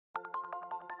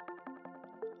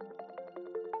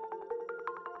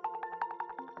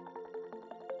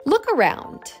Look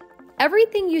around.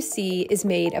 Everything you see is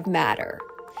made of matter.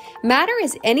 Matter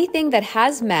is anything that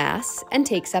has mass and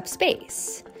takes up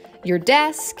space. Your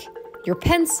desk, your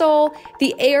pencil,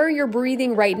 the air you're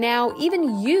breathing right now,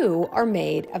 even you are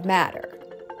made of matter.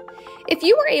 If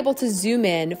you were able to zoom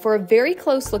in for a very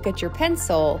close look at your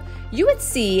pencil, you would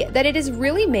see that it is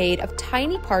really made of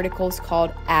tiny particles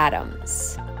called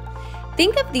atoms.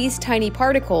 Think of these tiny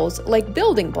particles like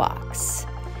building blocks.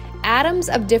 Atoms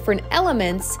of different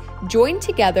elements join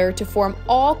together to form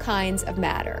all kinds of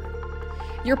matter.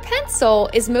 Your pencil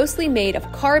is mostly made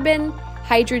of carbon,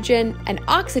 hydrogen, and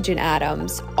oxygen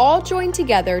atoms, all joined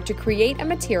together to create a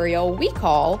material we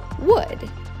call wood.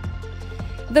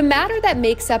 The matter that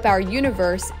makes up our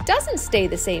universe doesn't stay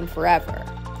the same forever.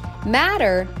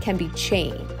 Matter can be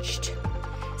changed.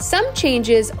 Some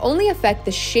changes only affect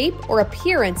the shape or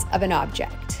appearance of an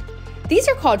object. These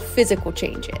are called physical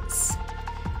changes.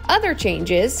 Other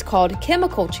changes, called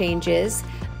chemical changes,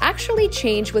 actually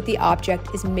change what the object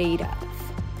is made of.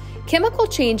 Chemical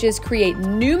changes create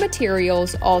new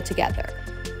materials altogether.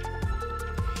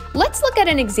 Let's look at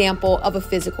an example of a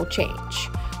physical change.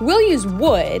 We'll use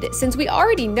wood since we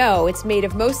already know it's made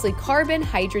of mostly carbon,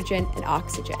 hydrogen, and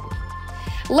oxygen.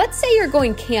 Let's say you're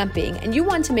going camping and you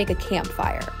want to make a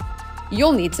campfire.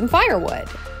 You'll need some firewood.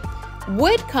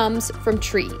 Wood comes from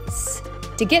trees.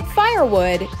 To get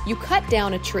firewood, you cut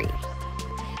down a tree.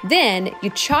 Then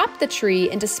you chop the tree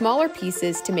into smaller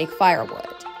pieces to make firewood.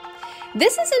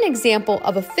 This is an example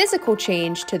of a physical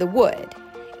change to the wood.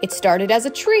 It started as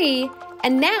a tree,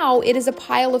 and now it is a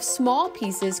pile of small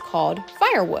pieces called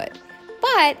firewood,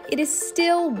 but it is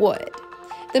still wood.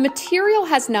 The material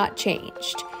has not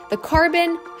changed. The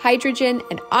carbon, hydrogen,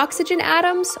 and oxygen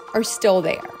atoms are still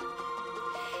there.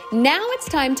 Now it's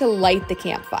time to light the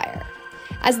campfire.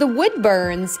 As the wood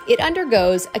burns, it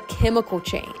undergoes a chemical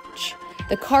change.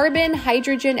 The carbon,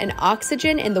 hydrogen, and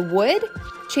oxygen in the wood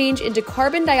change into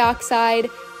carbon dioxide,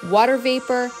 water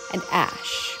vapor, and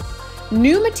ash.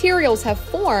 New materials have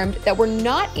formed that were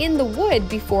not in the wood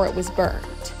before it was burned.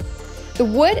 The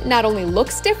wood not only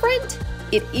looks different,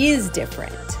 it is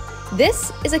different.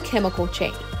 This is a chemical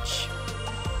change.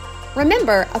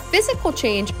 Remember, a physical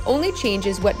change only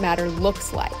changes what matter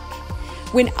looks like.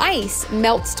 When ice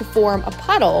melts to form a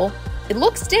puddle, it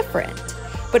looks different,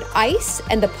 but ice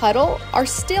and the puddle are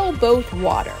still both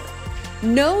water.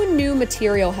 No new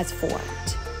material has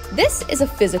formed. This is a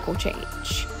physical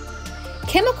change.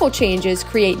 Chemical changes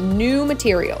create new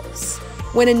materials.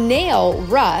 When a nail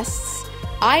rusts,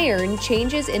 iron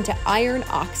changes into iron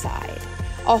oxide.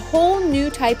 A whole new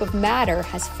type of matter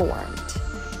has formed.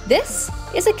 This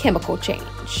is a chemical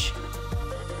change.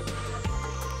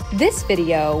 This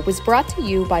video was brought to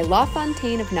you by La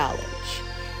Fontaine of Knowledge.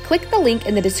 Click the link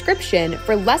in the description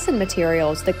for lesson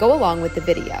materials that go along with the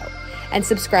video, and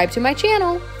subscribe to my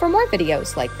channel for more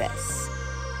videos like this.